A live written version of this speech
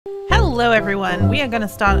Hello everyone, we are going to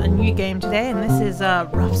start a new game today, and this is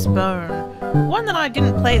Ruff's Bone. One that I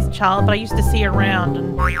didn't play as a child, but I used to see around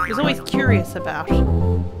and was always curious about. You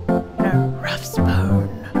know, Ruff's Bone.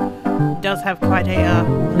 It does have quite a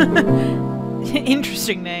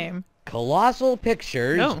interesting name. Colossal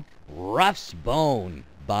Pictures, Ruff's Bone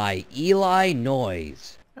by Eli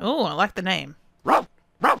Noyes. Oh, I like the name. Ruff,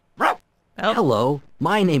 Ruff, Ruff. Oh. Hello,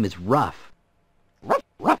 my name is Ruff. Ruff,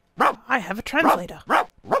 Ruff, Ruff. I have a translator.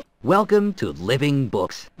 Ruff, Ruff, Welcome to Living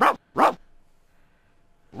Books. Ruff, Ruff.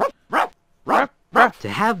 Ruff, Ruff, Ruff, Ruff. To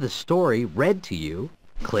have the story read to you,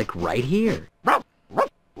 click right here. Ruff,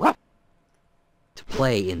 Ruff, Ruff. To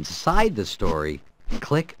play inside the story,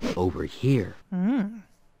 click over here.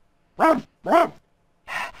 Ruff, Ruff.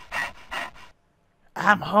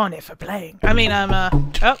 I'm horny for playing. I mean, oh,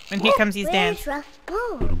 and here comes his dance. Where's Ruff's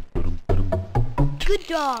bone? Good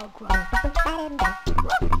dog, Ruff.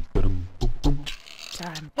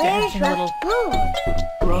 Sorry, I'm Where's dancing a little.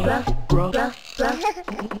 Ruff's bone? Ruff,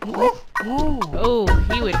 Ruff. Oh,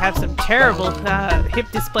 he would have some terrible hip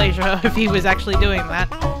dysplasia if he was actually doing that.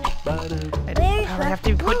 I'd probably have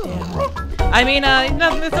to be put down. I mean,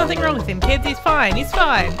 no, there's nothing wrong with him, kids. He's fine. He's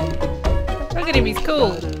fine. Look at him. He's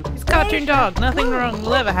cool. He's a cartoon dog. Nothing wrong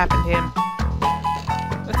will ever happen to him.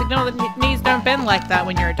 Let's ignore that knees don't bend like that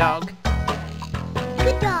when you're a dog.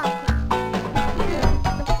 Good dog, Ruff.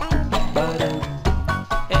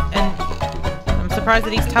 And I'm surprised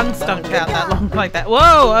that his tongue stunk out that long like that.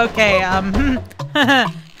 Whoa, okay, Is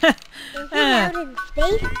he out in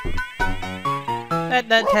space?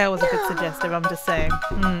 that tail was a bit suggestive, I'm just saying.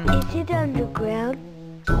 Is it underground?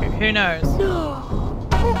 Who knows?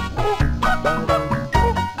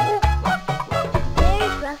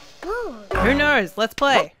 Where's Ruff's bone? Who knows? Let's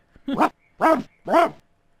play. Ruff, Ruff, Ruff.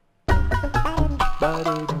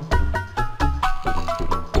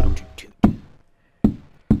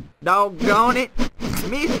 Doggone it!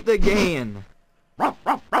 Missed again! Ruff,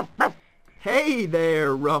 Ruff, Ruff, Ruff. Hey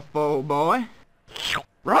there, Ruff, old boy.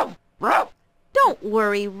 Ruff, Ruff. Don't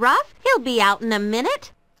worry, Ruff. He'll be out in a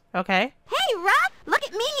minute. Okay. Hey, Ruff! Look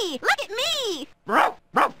at me! Look at me! Ruff,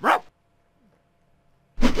 Ruff, Ruff.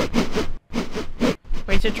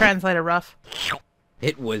 Where's your translator, Ruff?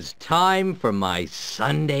 It was time for my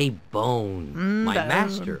Sunday bone. My bone.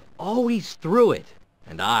 master always threw it,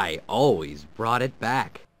 and I always brought it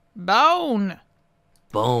back. Bone!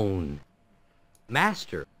 Bone.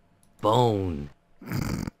 Master. Bone.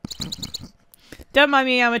 Don't mind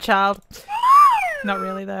me, I'm a child. Not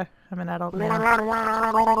really, though. I'm an adult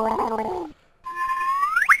now.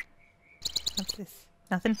 What's this?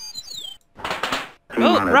 Nothing?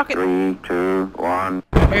 Oh, rocket! 3, 2, 1.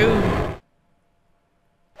 Oh.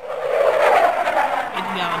 It's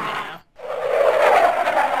gone now.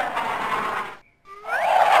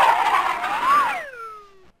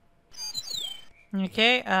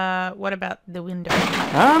 Okay, what about the window?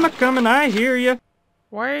 I'm a-comin', I hear ya.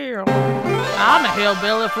 Well, I'm a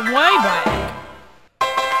hillbilly from way back.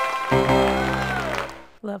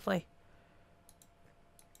 Lovely.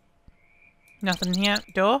 Nothing here.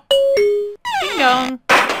 Door? Ding dong.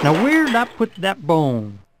 Now where'd I put that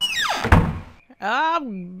bone? I'll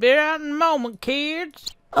be out in a moment,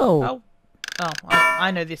 kids. Oh. Oh,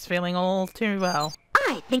 I know this feeling all too well.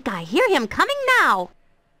 I think I hear him coming now.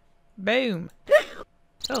 Boom.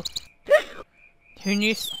 Oh. Who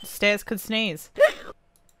knew stairs could sneeze?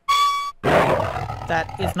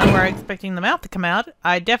 That is not where I'm expecting the mouth to come out.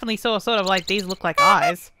 I definitely saw sort of like these look like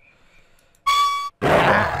eyes.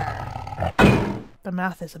 The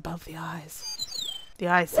mouth is above the eyes. The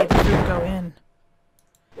eyes see the food go in.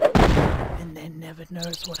 And then never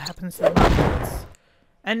knows what happens to them afterwards.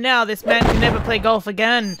 And now this man can never play golf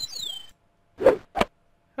again.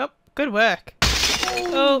 Oh, good work.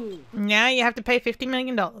 Oh, now you have to pay $50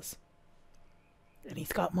 million. And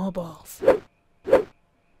he's got more balls.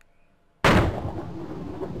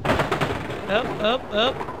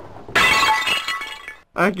 Up.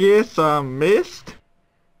 I guess I missed.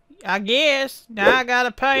 I guess. Now I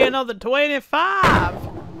gotta pay another 25.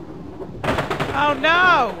 Oh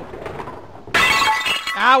no!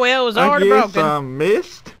 Ah well, it was already I guess broken. I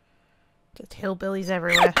missed. Just hillbillies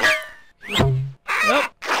everywhere. Oh.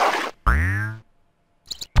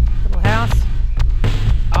 Little house.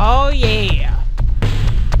 Oh yeah.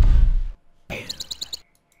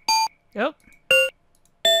 Oh.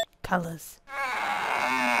 Colors.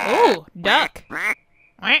 Oh, duck. Oh,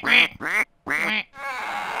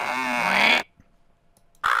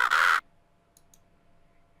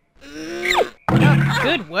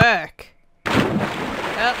 good work.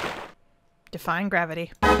 Oh. Defying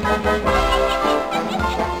gravity.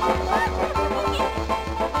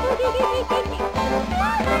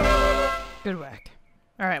 Good work.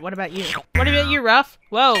 Alright, what about you? What about you, Ruff?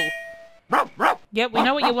 Whoa! Yep, we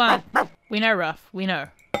know what you want. We know, Ruff. We know.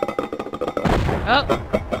 Oh!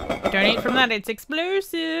 Don't eat from that, it's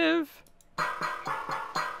explosive! But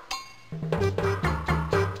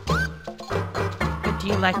do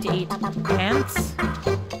you like to eat ants?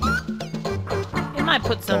 It might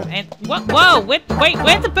put some ant- What? Whoa! Wait,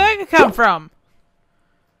 where'd the burger come from?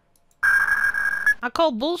 I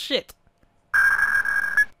call bullshit.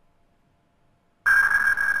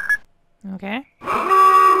 Okay.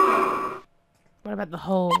 What about the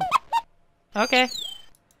hole? Okay.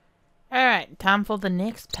 Alright, time for the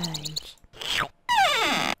next page.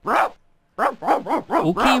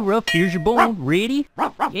 Okay, Ruff, here's your bone. Ready?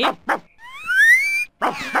 Yep.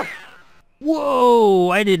 Whoa,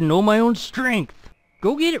 I didn't know my own strength.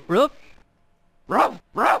 Go get it, Ruff.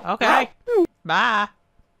 Okay. Bye.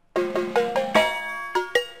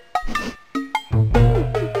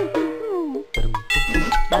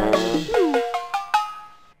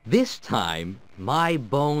 This time, my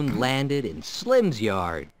bone landed in Slim's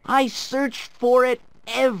yard. I searched for it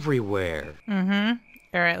everywhere. Mm-hmm.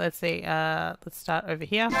 Alright, let's see. Let's start over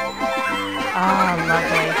here. Ah,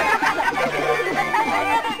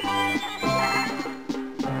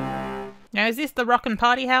 lovely. Now, is this the Rockin'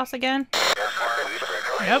 Party House again?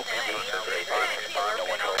 Yep.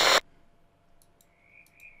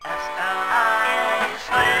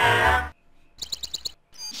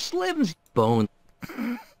 Slim's bone.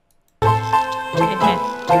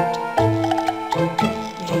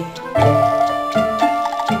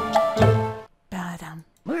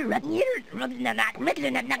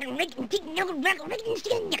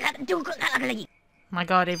 My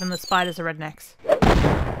god, even the spiders are rednecks.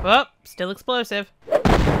 Oh, still explosive.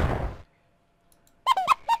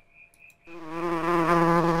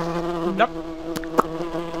 Nope.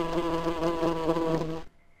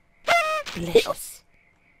 Delicious.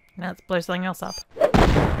 Now let's blow something else up.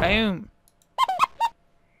 Boom.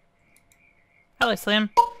 Hello, Slim.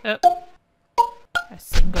 Oh. A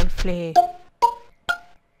single flea.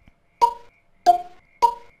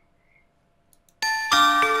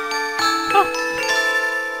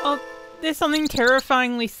 Oh, there's something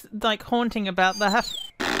terrifyingly, like, haunting about that.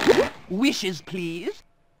 Wishes, please.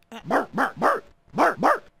 Oh, no,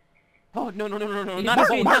 no, no, no, no, You not a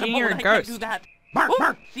must be bone, a not a genie or bone, a I can't ghost. do that.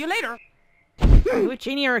 Oh, see you later. Are you a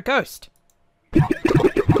genie or a ghost?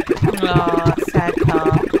 Oh, sad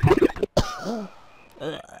car.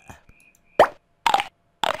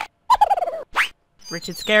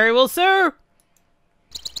 Richard Scary will sue!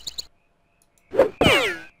 Oh.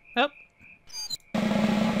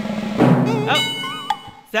 Oh!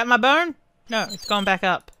 Is that my bone? No, it's gone back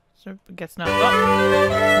up. So I guess not. Oh.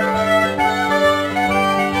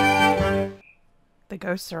 The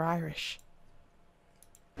ghosts are Irish.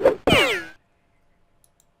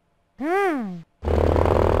 Oh.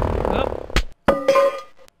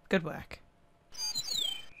 Good work.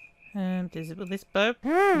 Will this bow?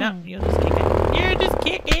 No, you'll just kick it. You just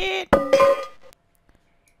kick it! What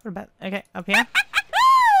about... Okay, up here. I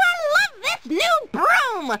love this new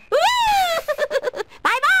broom!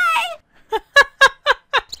 Bye-bye!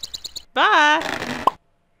 Bye!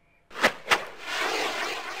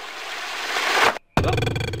 Oh,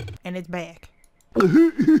 and it's back. That's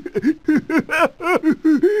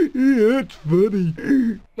funny.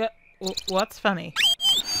 Yeah, what's funny?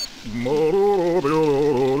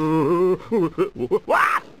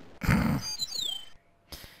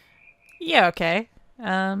 Yeah, okay.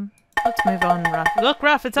 Let's move on, Ruff. Look,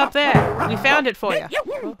 Ruff, it's up there. We found it for you.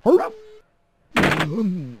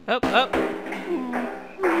 Oh, oh.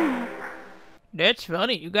 That's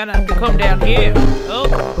funny. You're gonna have to come down here.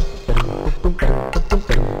 Oh.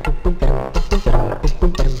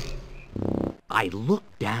 I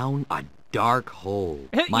looked down a dark hole.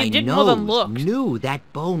 You My did more than nose look. knew that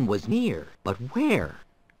bone was near, but where?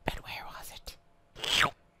 But where was it?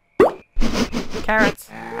 Carrots.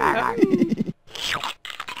 Oh.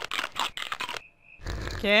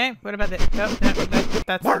 Okay, what about this? Oh, no,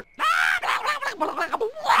 that's...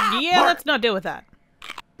 Yeah, let's not deal with that.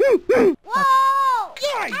 Whoa!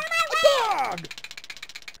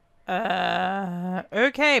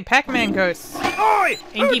 Okay, Pac-Man ghosts. Oi!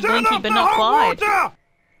 Inky Blinky, but not Clyde.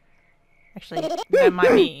 Actually, that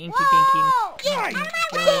might be Inky Dinky.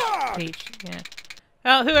 Peach, yeah.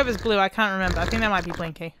 Oh, whoever's blue, I can't remember. I think that might be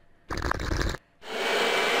Blinky.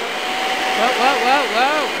 Whoa, whoa, whoa,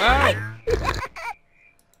 whoa, whoa!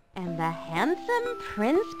 And the handsome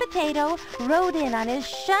Prince Potato rode in on his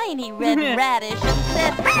shiny red radish and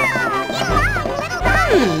said,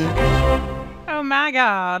 Oh my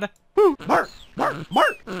god. Leave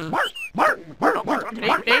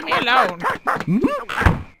me alone.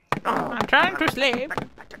 I'm trying to sleep.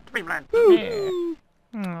 There.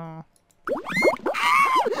 Oh. Who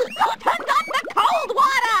turned on the cold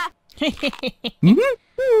water?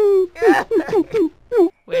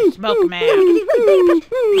 Where's Smoke Man?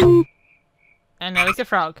 I know he's a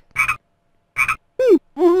frog.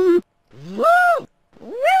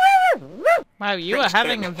 Wow, you are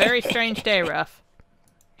having a very strange day, Ruff.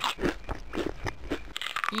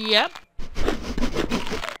 Yep.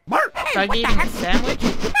 Frog eating a sandwich?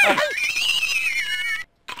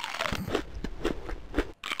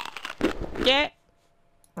 Get.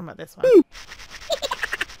 What about this one?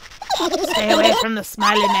 Stay away from the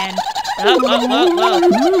smiley man.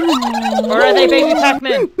 Oh. Or are they baby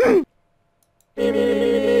Pac-Man?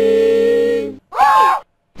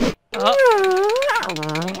 Oh.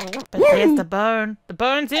 But there's the bone. The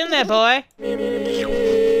bone's in there, boy.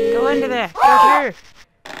 Go under there. Go through.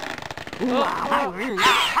 Oh.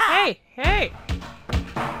 Hey.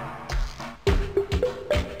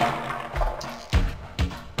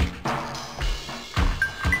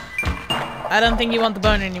 I don't think you want the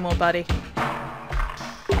bone anymore, buddy.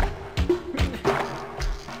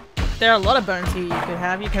 There are a lot of bones here you could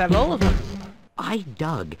have. You could have all of them. I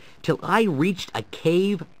dug till I reached a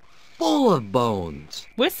cave full of bones.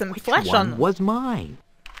 With some Which flesh one on them. was mine?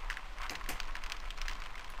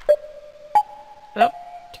 Oh,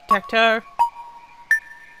 tic-tac-toe.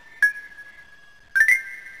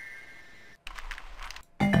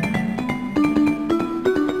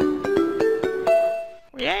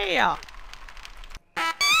 Yeah.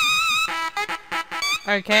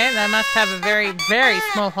 Okay, that must have a very, very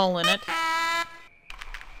small hole in it.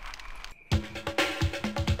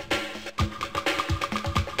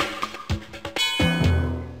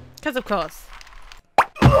 Because of course.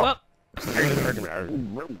 Whoop.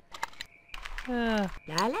 La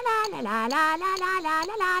la la la la la la la la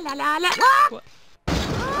la la la la. What?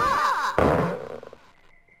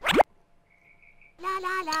 La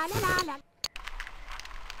la la la la la.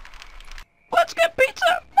 Let's get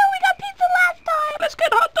pizza! No, we got pizza last time. Let's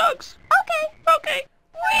get hot dogs! Okay.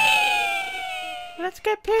 Let's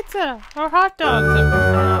get pizza or hot dogs. Oh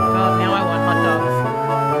god, now I want hot dogs.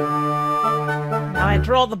 Now I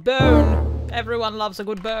draw the bone. Everyone loves a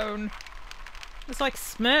good bone. It's like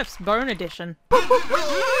Smurfs Bone Edition.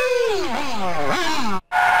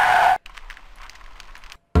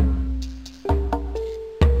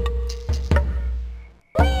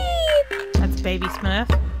 That's Baby Smurf.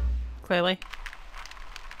 Clearly.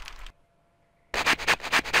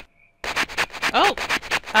 Oh!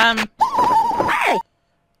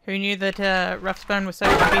 Who knew that Ruff's bone was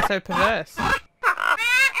could be so perverse?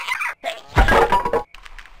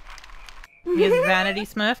 Here's Vanity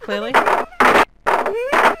Smurf, clearly.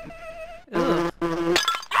 Ugh.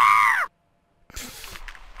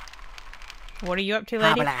 What are you up to,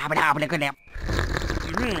 lady? What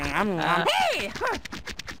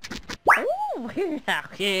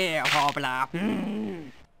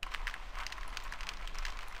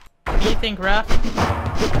do you think, Ruff?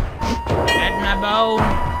 Get my bone!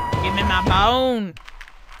 Give me my bone!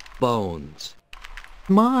 Bones.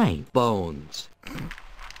 My bones.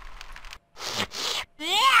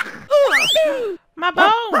 My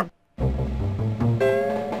bone!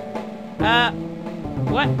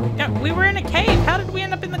 What? We were in a cave. How did we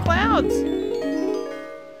end up in the clouds?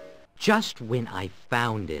 Just when I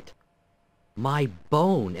found it, my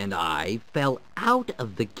bone and I fell out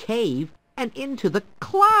of the cave and into the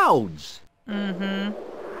clouds. Mm-hmm.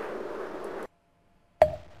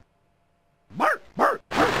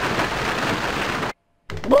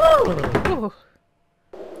 Ooh.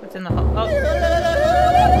 What's in the hole? Oh.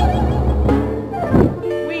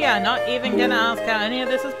 We are not even gonna ask how any of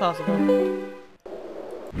this is possible.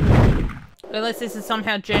 Unless this is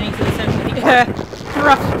somehow Journey to the Center of the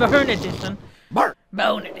Ruff Bone Edition.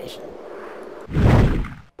 Bone Edition.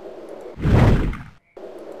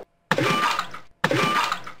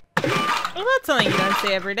 Well, that's something you don't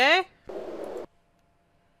see every day.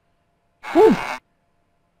 Oh.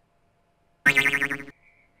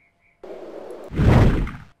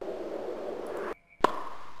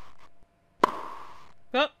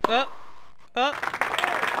 No!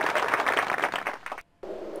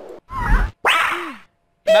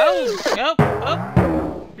 Nope!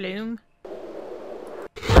 Oh! Bloom.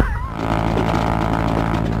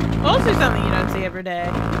 Also something you don't see every day.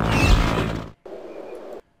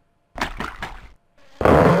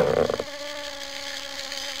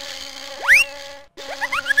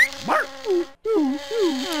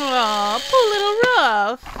 Aw, poor little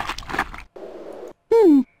Ruff.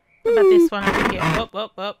 What about this one over here?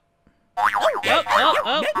 Up.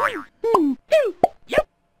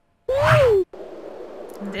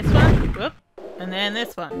 This one. Whoop. And then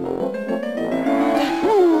this one.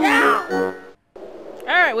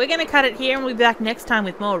 Alright, we're gonna cut it here and we'll be back next time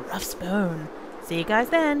with more Ruff's Bone. See you guys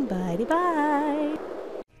then. Bye-bye.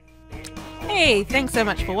 Hey, thanks so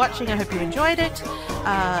much for watching. I hope you enjoyed it.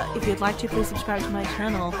 If you'd like to, please subscribe to my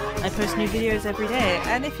channel. I post new videos every day.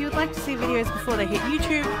 And if you would like to see videos before they hit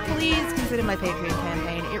YouTube, please consider my Patreon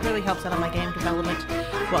campaign. It really helps out on my game development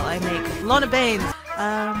while I make Lana Baines.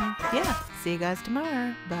 Yeah, see you guys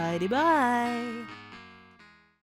tomorrow. Bye-bye.